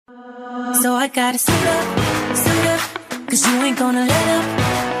So I gotta suit up, 'cause you ain't gonna let up.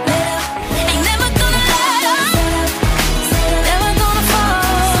 Ain't never gonna let up, never gonna fall.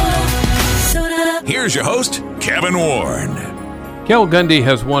 Suit up. Here's your host, Kevin Warren. Cale Gundy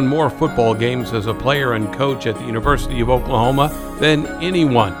has won more football games as a player and coach at the University of Oklahoma than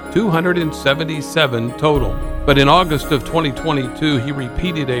anyone, 277 total. But in August of 2022, he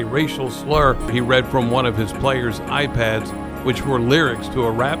repeated a racial slur he read from one of his players' iPads, which were lyrics to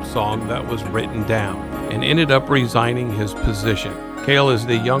a rap song that was written down, and ended up resigning his position. Cale is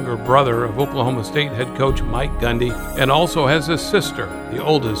the younger brother of Oklahoma State head coach Mike Gundy and also has a sister, the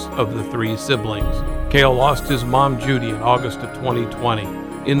oldest of the three siblings. Cale lost his mom, Judy, in August of 2020.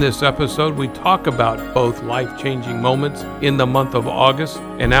 In this episode, we talk about both life-changing moments in the month of August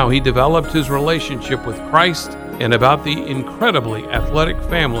and how he developed his relationship with Christ and about the incredibly athletic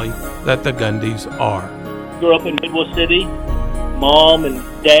family that the Gundys are. Grew up in Midwest City. Mom and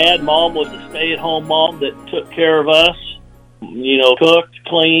Dad. Mom was a stay-at-home mom that took care of us. Cooked,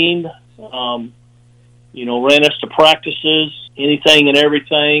 cleaned, ran us to practices, anything and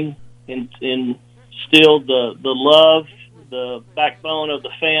everything, and instilled the love, the backbone of the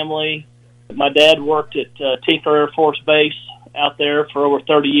family. My dad worked at Tinker Air Force Base out there for over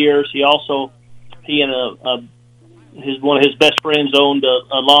 30 years. He and one of his best friends owned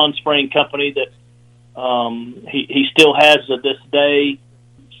a lawn spraying company that he still has to this day.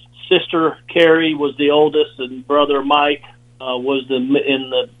 Sister Carrie was the oldest, and brother Mike was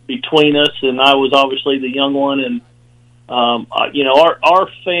between us, and I was obviously the young one. And our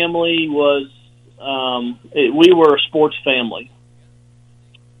family was we were a sports family.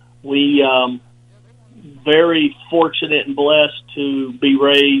 We very fortunate and blessed to be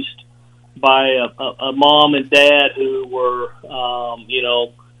raised by a mom and dad who were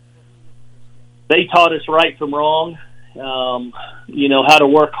they taught us right from wrong, how to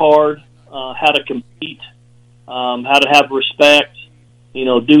work hard, how to compete, how to have respect,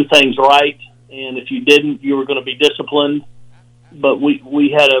 do things right. And if you didn't, you were going to be disciplined. But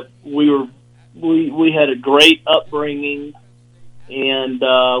we had a great upbringing, and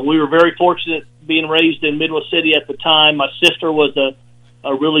we were very fortunate being raised in Midwest City at the time. My sister was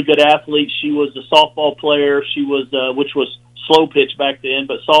a really good athlete. She was a softball player. She was which was slow pitch back then,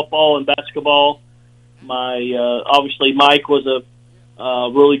 but softball and basketball. Obviously Mike was a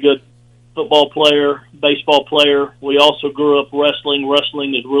really good football player, baseball player. We also grew up wrestling.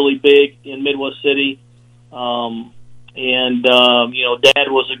 Wrestling is really big in Midwest City. Dad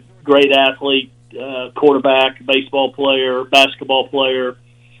was a great athlete, quarterback, baseball player, basketball player.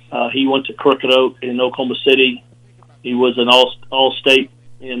 He went to Crooked Oak in Oklahoma City. He was an all-state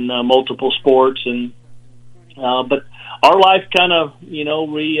in multiple sports. But our life kind of,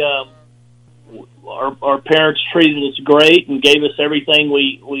 our parents treated us great and gave us everything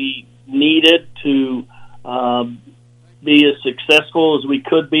we needed to be as successful as we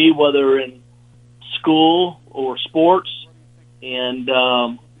could be, whether in school or sports. And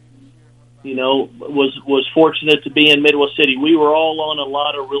was fortunate to be in Midwest City. We were all on a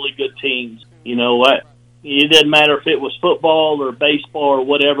lot of really good teams. It didn't matter if it was football or baseball or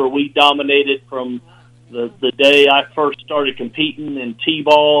whatever. We dominated from the day I first started competing in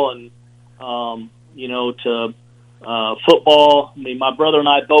T-ball and to football. I mean, my brother and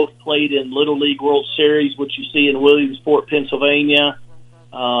I both played in Little League World Series, which you see in Williamsport, Pennsylvania,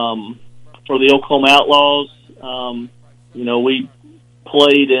 for the Oklahoma Outlaws. We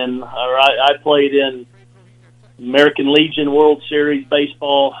played I played in American Legion World Series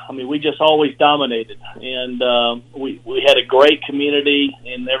baseball. I mean, we just always dominated, and we had a great community,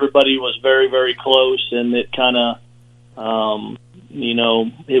 and everybody was very, very close. And it kind of,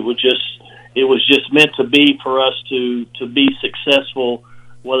 it was just meant to be for us to be successful,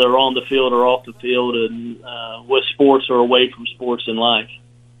 whether on the field or off the field, and with sports or away from sports in life.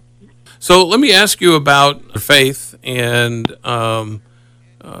 So let me ask you about faith, and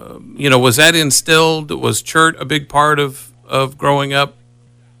was that instilled? Was church a big part of growing up?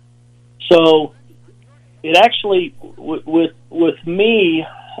 So it actually, with me,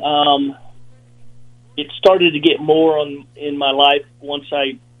 it started to get more in my life once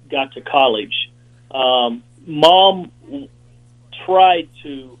I got to college. Mom tried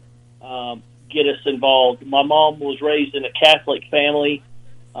to get us involved. My mom was raised in a Catholic family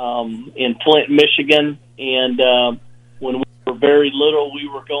in Flint, Michigan, and when we were very little, we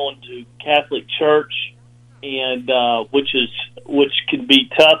were going to Catholic church, and which can be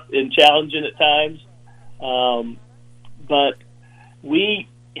tough and challenging at times. But we,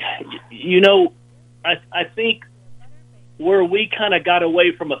 I think where we kind of got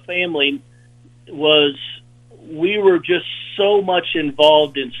away from a family was we were just so much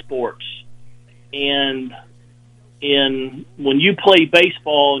involved in sports. and when you play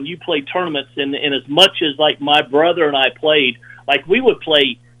baseball and you play tournaments, and as much as like my brother and I played, like we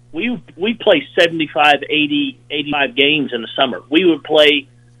play 75, 80, 85 games in the summer. We would play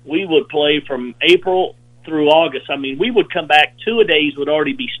from April through August. I mean, we would come back, 2-a-days would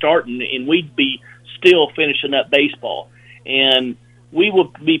already be starting, and we'd be still finishing up baseball. And we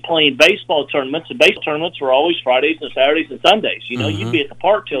would be playing baseball tournaments, and baseball tournaments were always Fridays and Saturdays and Sundays. You know, you'd be at the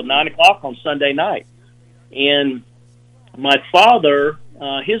park till 9 o'clock on Sunday night. And my father,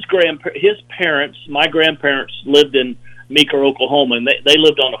 his parents, my grandparents lived in Meeker, Oklahoma, and they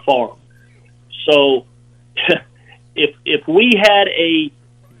lived on a farm. So if we had a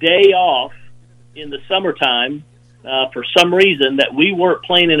day off in the summertime for some reason that we weren't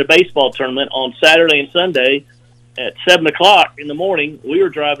playing in a baseball tournament on Saturday and Sunday at 7 o'clock in the morning, we were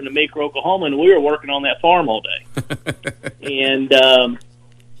driving to Meeker, Oklahoma, and we were working on that farm all day. And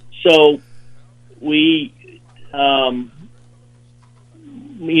so we,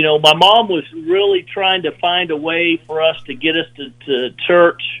 you know, my mom was really trying to find a way for us to get us to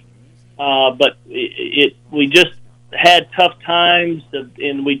church, but we just had tough times,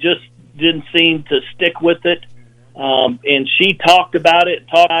 and we just didn't seem to stick with it. And she talked about it,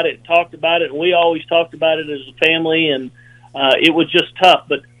 and we always talked about it as a family, and it was just tough.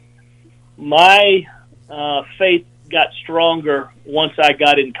 But my faith got stronger once I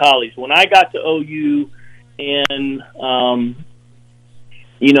got in college. When I got to OU and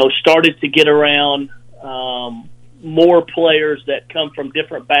you know, started to get around more players that come from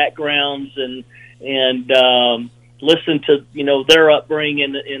different backgrounds, and listen to, you know, their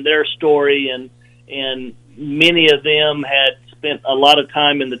upbringing and their story, and many of them had spent a lot of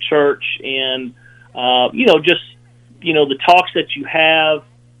time in the church, and you know, just, you know, the talks that you have,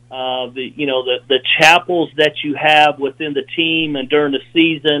 the chapels that you have within the team and during the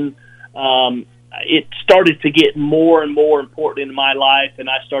season, it started to get more and more important in my life, and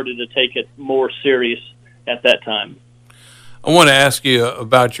I started to take it more serious at that time. I want to ask you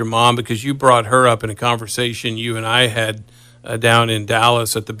about your mom, because you brought her up in a conversation you and I had down in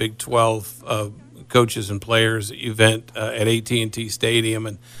Dallas at the Big 12 coaches and players event at AT&T Stadium,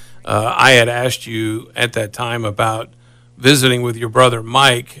 and I had asked you at that time about visiting with your brother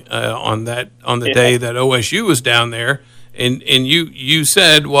Mike on the day that OSU was down there. And you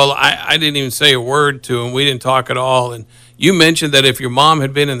said, well, I didn't even say a word to him. We didn't talk at all. And you mentioned that if your mom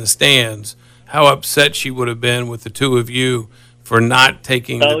had been in the stands, how upset she would have been with the two of you for not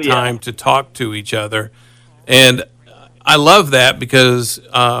taking the time to talk to each other. And I love that because,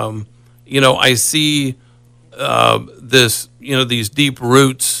 you know, I see this, you know, these deep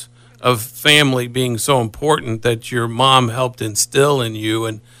roots of family being so important that your mom helped instill in you.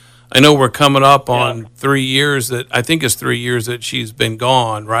 And I know we're coming up on 3 years that I think it's 3 years that she's been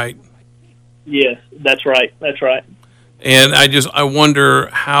gone, right? Yes, that's right. That's right. And I wonder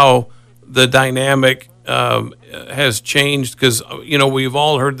how the dynamic has changed, because, you know, we've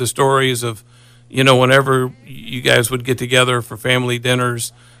all heard the stories of, you know, whenever you guys would get together for family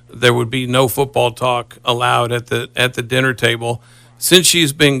dinners, there would be no football talk allowed at the dinner table. Since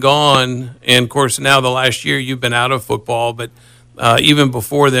she's been gone, and of course now the last year you've been out of football, but even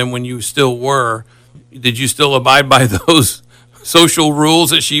before then, when you still were, did you still abide by those social rules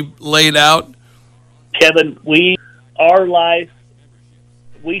that she laid out? Kevin, we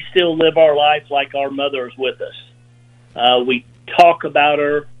still live our life like our mother is with us. We talk about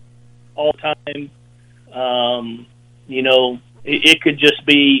her all the time. You know, it could just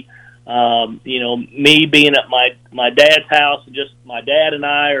be, you know, me being at my dad's house, and just my dad and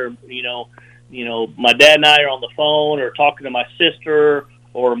I, or, you know, my dad and I are on the phone or talking to my sister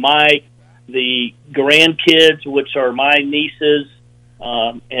or Mike, the grandkids, which are my nieces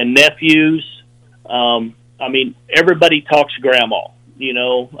and nephews. I mean, everybody talks grandma, you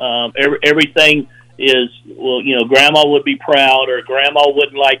know, everything is, well, you know, grandma would be proud, or grandma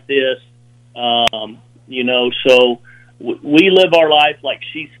wouldn't like this, you know, so we live our life like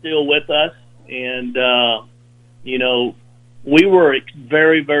she's still with us. And, you know, we were a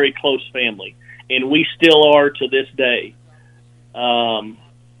very, very close family, and we still are to this day.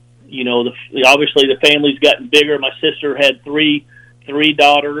 You know, obviously the family's gotten bigger. My sister had three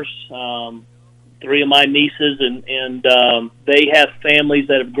daughters, three of my nieces, and they have families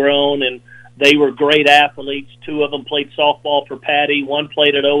that have grown, and they were great athletes. Two of them played softball for Patty. One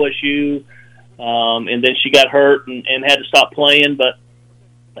played at OSU, and then she got hurt and had to stop playing. But,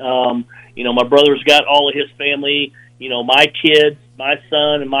 you know, my brother's got all of his family. You know, my kids, my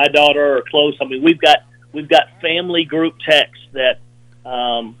son and my daughter are close. I mean, we've got family group texts that,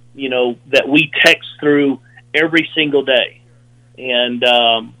 you know, that we text through every single day. And,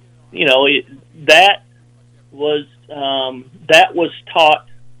 you know, that was taught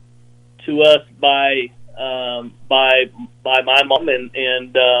to us by my mom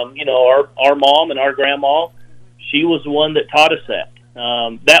and our mom and our grandma. She was the one that taught us that.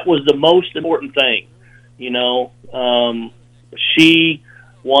 That was the most important thing. She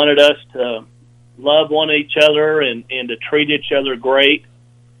wanted us to love one each other and to treat each other great.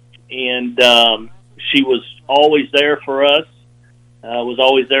 And she was always there for us. Was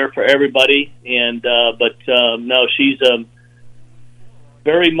always there for everybody. And no, she's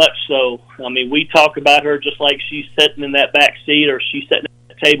very much so. I mean, we talk about her just like she's sitting in that back seat or she's sitting at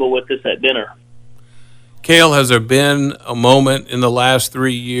the table with us at dinner. Cale, has there been a moment in the last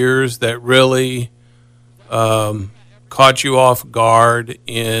 3 years that really caught you off guard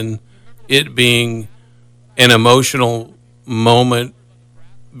in it being an emotional moment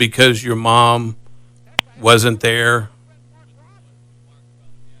because your mom wasn't there?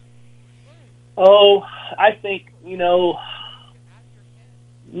 Oh, I think,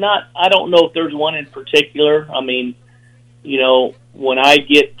 I don't know if there's one in particular. I mean, when I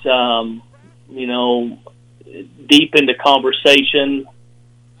get, deep into conversation,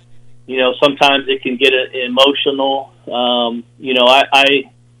 sometimes it can get emotional. I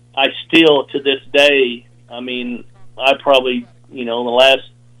still, to this day, I mean, I probably, in the last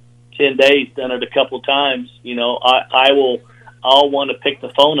 10 days done it a couple of times. I'll want to pick the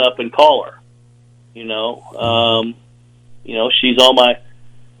phone up and call her. She's on my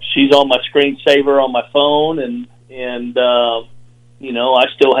screensaver on my phone, and I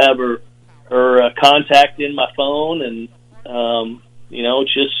still have her contact in my phone, and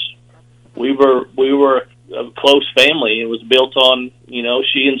it's just we were a close family. It was built on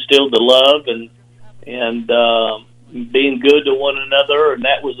she instilled the love and being good to one another, and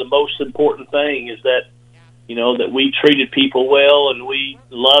that was the most important thing, is that that we treated people well and we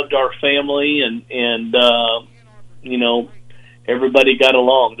loved our family, and everybody got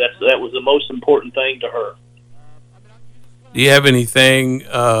along. That was the most important thing to her. Do you have anything,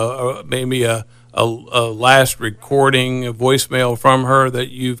 maybe a last recording, a voicemail from her that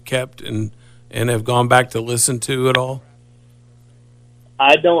you've kept and have gone back to listen to at all?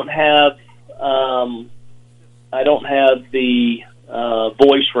 I don't have the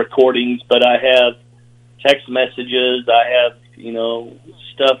voice recordings, but I have text messages. I have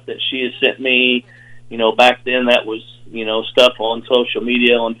stuff that she has sent me. Back then that was stuff on social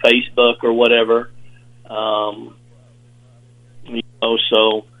media, on Facebook or whatever.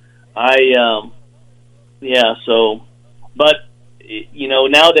 So but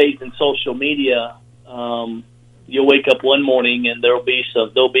nowadays in social media, you'll wake up one morning and there'll be a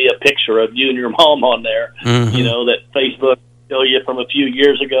picture of you and your mom on there. Mm-hmm. That Facebook show you from a few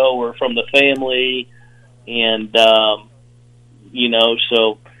years ago or from the family, and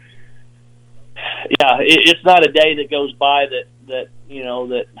so it's not a day that goes by that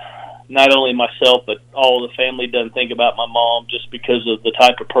not only myself but all the family doesn't think about my mom, just because of the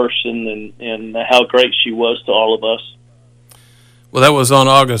type of person and how great she was to all of us. Well, that was on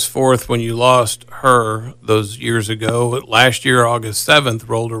August 4th when you lost her those years ago. Last year, August 7th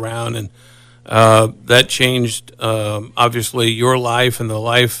rolled around, and that changed, obviously, your life and the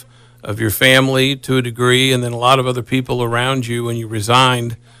life of your family to a degree, and then a lot of other people around you when you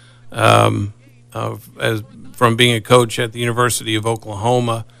resigned from being a coach at the University of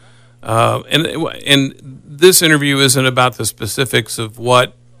Oklahoma. And this interview isn't about the specifics of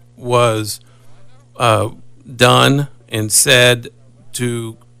what was done and said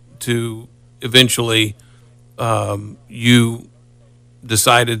to eventually you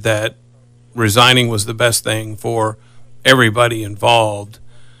decided that resigning was the best thing for everybody involved.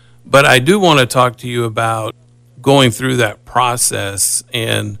 But I do want to talk to you about going through that process.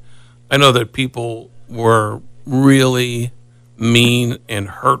 And I know that people were really mean and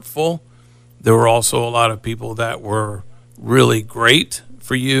hurtful. There were also a lot of people that were really great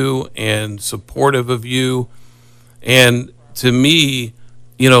for you and supportive of you. And to me,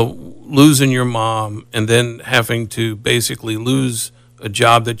 losing your mom and then having to basically lose a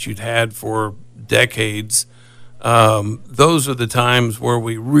job that you'd had for decades, those are the times where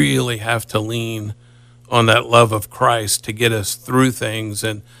we really have to lean on that love of Christ to get us through things.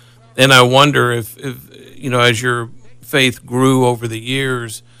 And I wonder if as your faith grew over the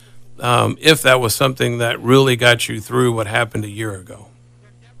years, if that was something that really got you through what happened a year ago.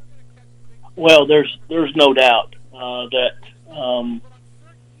 Well, there's no doubt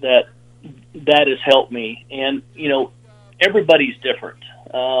that has helped me, and everybody's different.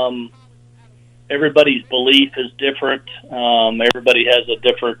 Everybody's belief is different. Everybody has a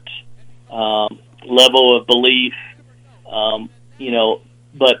different level of belief.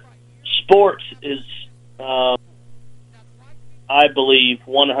 But sports is, I believe,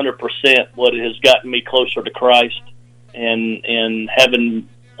 100% what has gotten me closer to Christ and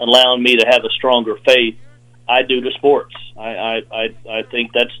allowing me to have a stronger faith. I do to sports. I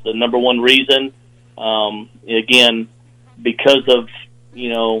think that's the number one reason. Again, because of,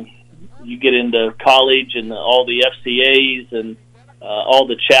 you get into college and all the FCAs and all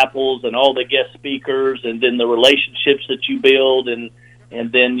the chapels and all the guest speakers, and then the relationships that you build, and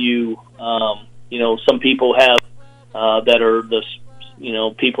then you, some people have that are the,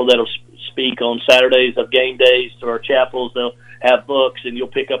 people that'll speak on Saturdays of game days to our chapels. They'll have books, and you'll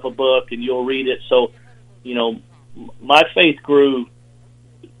pick up a book and you'll read it. So, my faith grew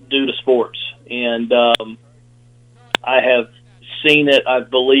due to sports, and I have seen it. I've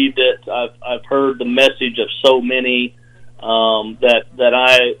believed it. I've heard the message of so many that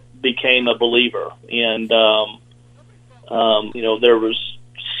I became a believer, and there was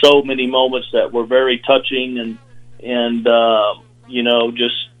so many moments that were very touching, and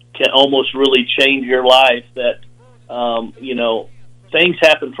just can almost really change your life. That things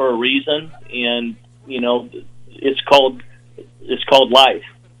happen for a reason, and it's called life.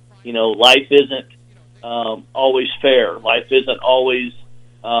 Life isn't always fair. Life isn't always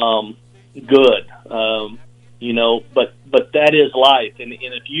good. But that is life, and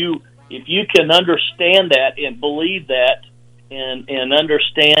if you can understand that and believe that, and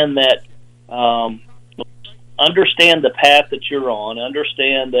understand that, understand the path that you're on,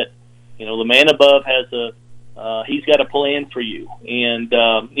 understand that the man above has he's got a plan for you. And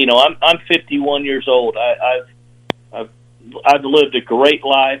I'm 51 years old. I've lived a great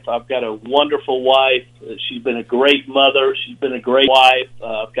life. I've got a wonderful wife. She's been a great mother. She's been a great wife.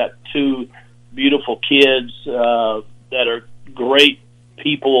 I've got two beautiful kids that are great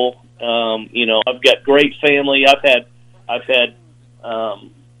people. I've got great family. I've had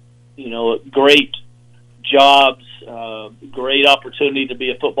great jobs, great opportunity to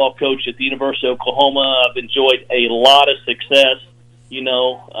be a football coach at the University of Oklahoma. I've enjoyed a lot of success.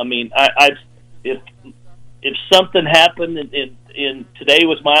 If something happened and today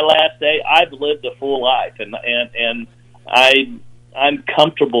was my last day, I've lived a full life, and I'm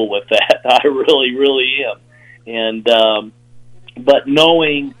comfortable with that. I really, really am. And but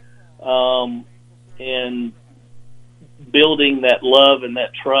knowing and building that love and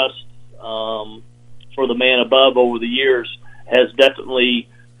that trust for the man above over the years has definitely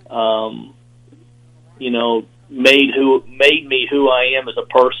made me who I am as a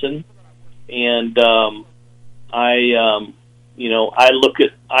person. And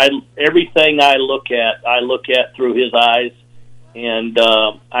everything I look at through his eyes, and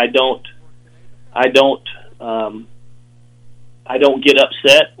I don't get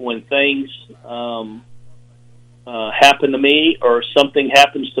upset when things happen to me or something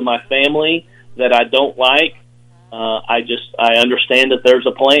happens to my family that I don't like. I understand that there's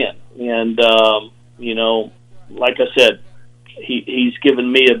a plan, and like I said, he's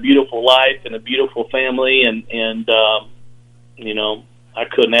given me a beautiful life and a beautiful family, and I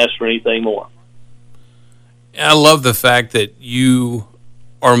couldn't ask for anything more. I love the fact that you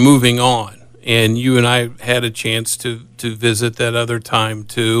are moving on, and you and I had a chance to visit that other time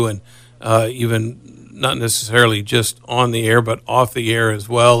too, and even not necessarily just on the air, but off the air as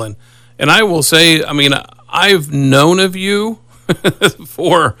well. And I will say, I've known of you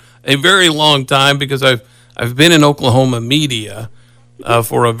for a very long time, because I've been in Oklahoma media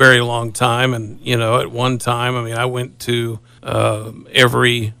for a very long time, and at one time, I went to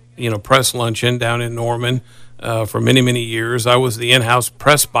every press luncheon down in Norman for many, many years. I was the in-house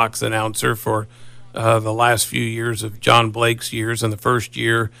press box announcer for the last few years of John Blake's years, and the first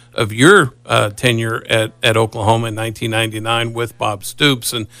year of your tenure at Oklahoma in 1999 with Bob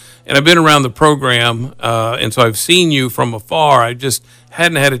Stoops, and I've been around the program, and so I've seen you from afar. I just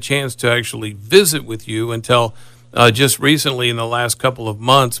hadn't had a chance to actually visit with you until just recently in the last couple of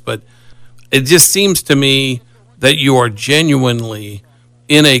months, but it just seems to me that you are genuinely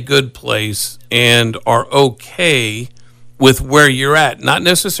in a good place and are okay with where you're at. Not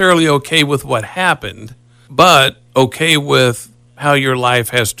necessarily okay with what happened, but okay with how your life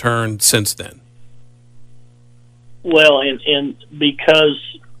has turned since then. Well, and because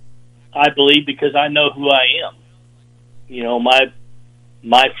I believe, because I know who I am.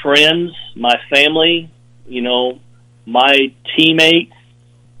 My friends, my family, my teammates,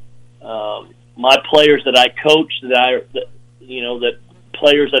 my players that I coached, that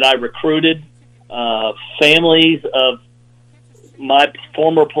players that I recruited, families of my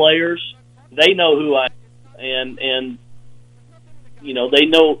former players, they know who I am, and they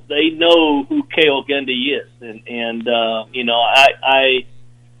know who Cale Gundy is, and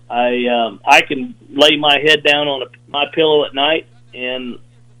I can lay my head down on my pillow at night, and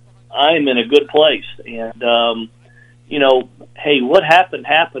I'm in a good place. And hey, what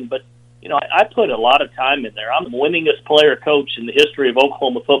happened, but I put a lot of time in there. I'm the winningest player coach in the history of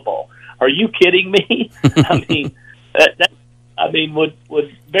Oklahoma football. Are you kidding me? When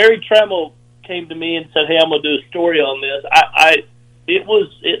Barry Tremmel came to me and said, "Hey, I'm going to do a story on this,"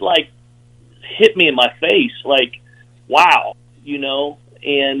 it like hit me in my face, like, wow,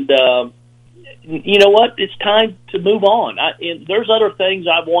 And you know what? It's time to move on. There's other things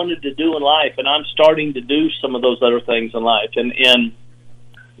I've wanted to do in life, and I'm starting to do some of those other things in life. And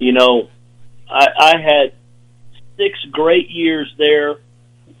I had 6 great years there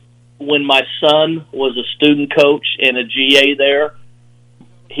when my son was a student coach and a GA there.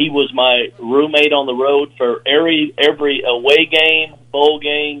 He was my roommate on the road for every away game, bowl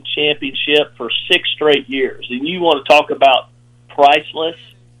game, championship for 6 straight years. And you want to talk about priceless?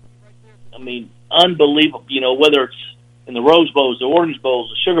 I mean, unbelievable. Whether it's in the Rose Bowls, the Orange Bowls,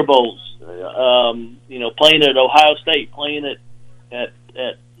 the Sugar Bowls, playing at Ohio State, playing at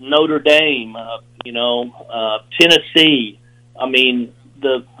Notre Dame, Tennessee. I mean,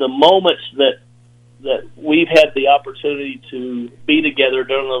 the moments that we've had the opportunity to be together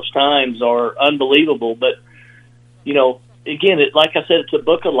during those times are unbelievable. But, again, like I said, it's a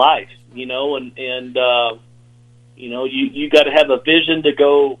book of life, you got to have a vision to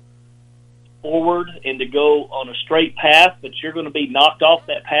go forward and to go on a straight path, but you're going to be knocked off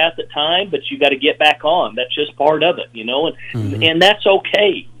that path at time, but you got to get back on. That's just part of it, and that's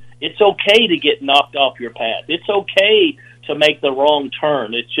okay. It's okay to get knocked off your path. It's okay to make the wrong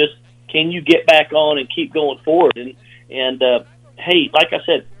turn. It's just, can you get back on and keep going forward? And hey, like I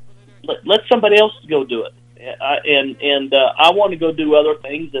said, let somebody else go do it. I want to go do other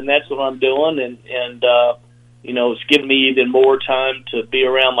things, and that's what I'm doing. And it's given me even more time to be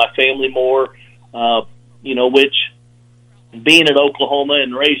around my family more. Which being in Oklahoma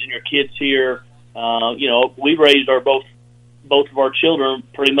and raising your kids here, we raised both of our children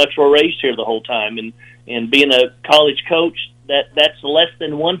pretty much were raised here the whole time, and being a college coach, that's less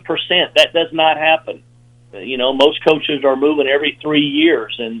than 1%. That does not happen. Most coaches are moving every 3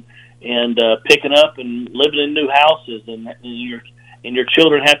 years and picking up and living in new houses, and your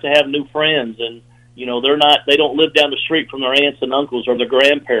children have to have new friends, and they don't live down the street from their aunts and uncles or their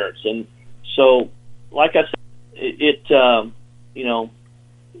grandparents. And so, like I said,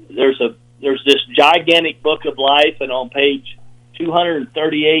 there's this gigantic book of life, and on page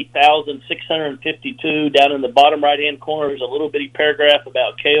 238,652, down in the bottom right-hand corner, there's a little bitty paragraph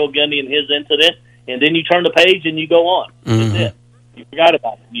about Cale Gundy and his incident, and then you turn the page and you go on. That's it. You forgot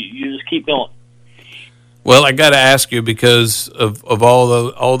about it. You just keep going. Well, I got to ask you, because of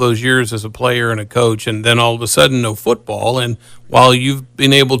all those years as a player and a coach, and then all of a sudden no football, and while you've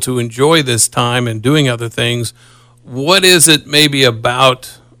been able to enjoy this time and doing other things, what is it maybe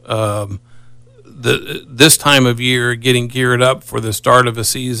about this time of year, getting geared up for the start of a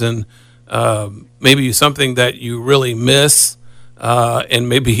season, maybe something that you really miss, and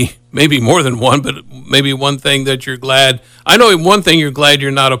maybe more than one, but maybe one thing that you're glad. I know one thing you're glad you're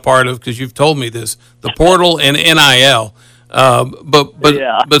not a part of, because you've told me this: the portal and NIL.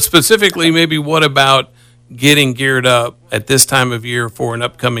 But specifically, maybe what about getting geared up at this time of year for an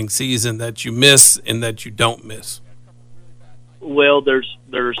upcoming season that you miss and that you don't miss? Well, there's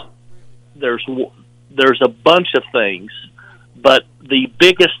a bunch of things, but the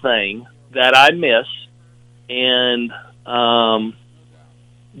biggest thing that I miss, and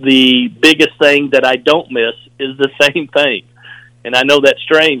the biggest thing that I don't miss, is the same thing. And I know that's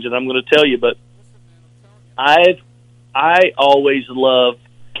strange, and I'm going to tell you, but I always love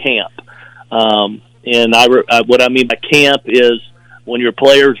camp. And what I mean by camp is when your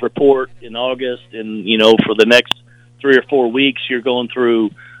players report in August, and for the next 3 or 4 weeks, you're going through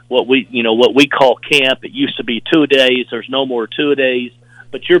what we call camp. It used to be 2 days. There's no more 2 days.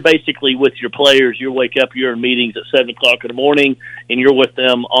 But you're basically with your players. You wake up, you're in meetings at 7 o'clock in the morning, and you're with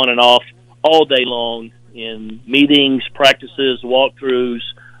them on and off all day long in meetings, practices, walkthroughs,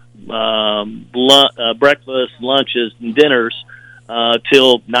 breakfast, lunches, and dinners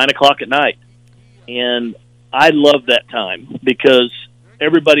till 9 o'clock at night. And I loved that time because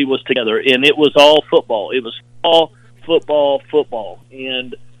everybody was together, and it was all football. It was all football.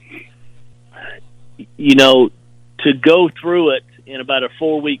 And, to go through it in about a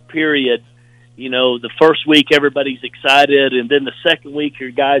 4-week period, the first week everybody's excited, and then the second week your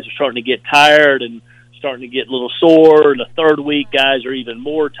guys are starting to get tired and starting to get a little sore, and the third week guys are even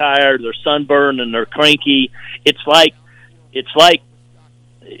more tired, they're sunburned and they're cranky. It's a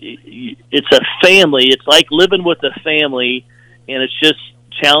family. It's like living with a family, and it's just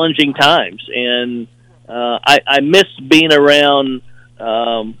challenging times, and I miss being around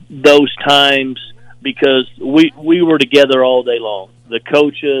those times because we were together all day long. The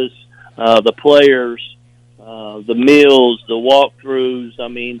coaches, the players, the meals, the walkthroughs. I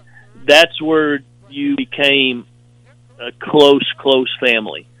mean, that's where you became a close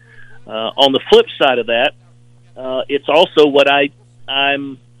family. On the flip side of that, it's also what I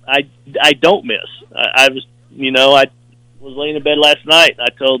don't miss. I was laying in bed last night. And I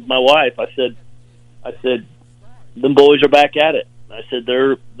told my wife, I said, them boys are back at it. I said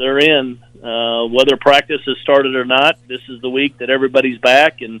they're in. Whether practice has started or not, this is the week that everybody's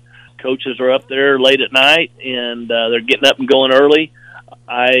back, and coaches are up there late at night, and they're getting up and going early.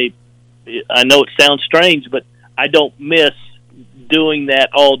 I know it sounds strange, but I don't miss doing that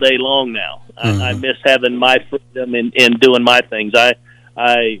all day long now. Mm-hmm. I miss having my freedom and doing my things. I'm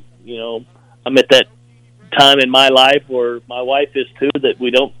at that time in my life where my wife is too, that we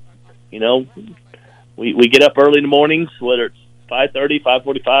don't, we get up early in the mornings, whether it's 5:30,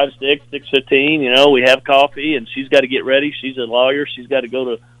 5:45, 6:15, we have coffee, and she's got to get ready. She's a lawyer. She's got to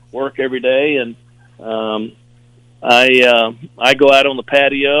go to work every day, and I go out on the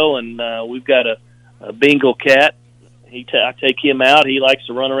patio, and we've got a Bengal cat. I take him out. He likes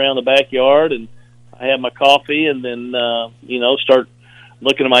to run around the backyard, and I have my coffee, and then start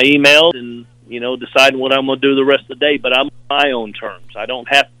looking at my emails and deciding what I'm going to do the rest of the day. But I'm on my own terms. I don't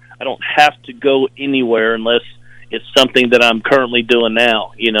have to go anywhere unless it's something that I'm currently doing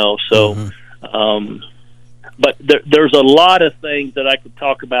now. So. Mm-hmm. But there's a lot of things that I could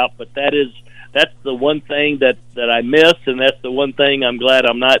talk about, but that's the one thing that I miss, and that's the one thing I'm glad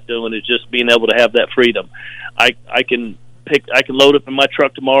I'm not doing, is just being able to have that freedom. I can load up in my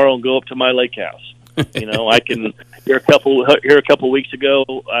truck tomorrow and go up to my lake house. I can. Here a couple weeks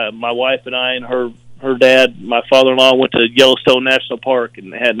ago, my wife and I and her dad, my father-in-law, went to Yellowstone National Park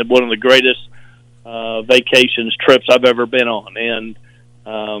and had one of the greatest vacations trips I've ever been on, and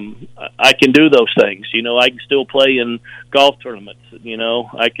I can do those things. I can still play in golf tournaments.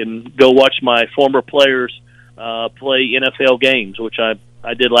 I can go watch my former players play NFL games, which I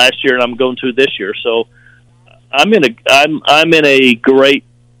did last year and I'm going to this year. So I'm in a great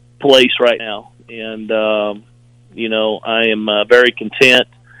place right now, and I am very content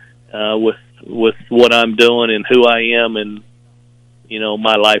with what I'm doing and who I am and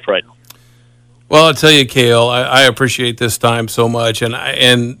my life right now. Well, I'll tell you, Cale, I appreciate this time so much,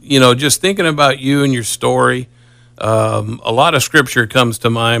 and just thinking about you and your story, a lot of scripture comes to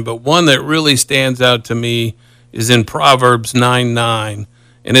mind, but one that really stands out to me is in Proverbs 9:9,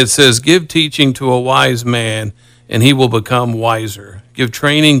 and it says, "Give teaching to a wise man, and he will become wiser. Give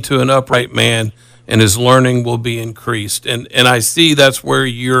training to an upright man, and his learning will be increased." And I see that's where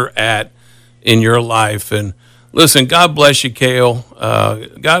you're at in your life, and listen, God bless you, Cale.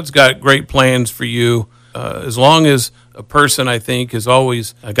 God's got great plans for you. As long as a person, I think, has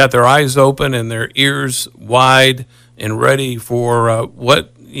always got their eyes open and their ears wide and ready for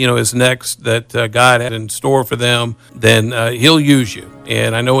what is next that God had in store for them, then He'll use you.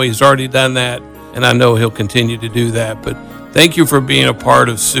 And I know He's already done that, and I know He'll continue to do that. But thank you for being a part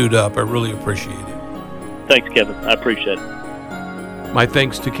of Suit Up. I really appreciate it. Thanks, Kevin. I appreciate it. My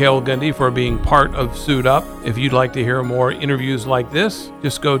thanks to Cale Gundy for being part of Suit Up. If you'd like to hear more interviews like this,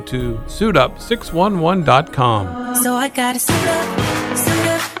 just go to suitup611.com. So I gotta suit up,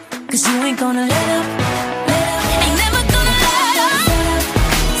 'cause you ain't gonna let up.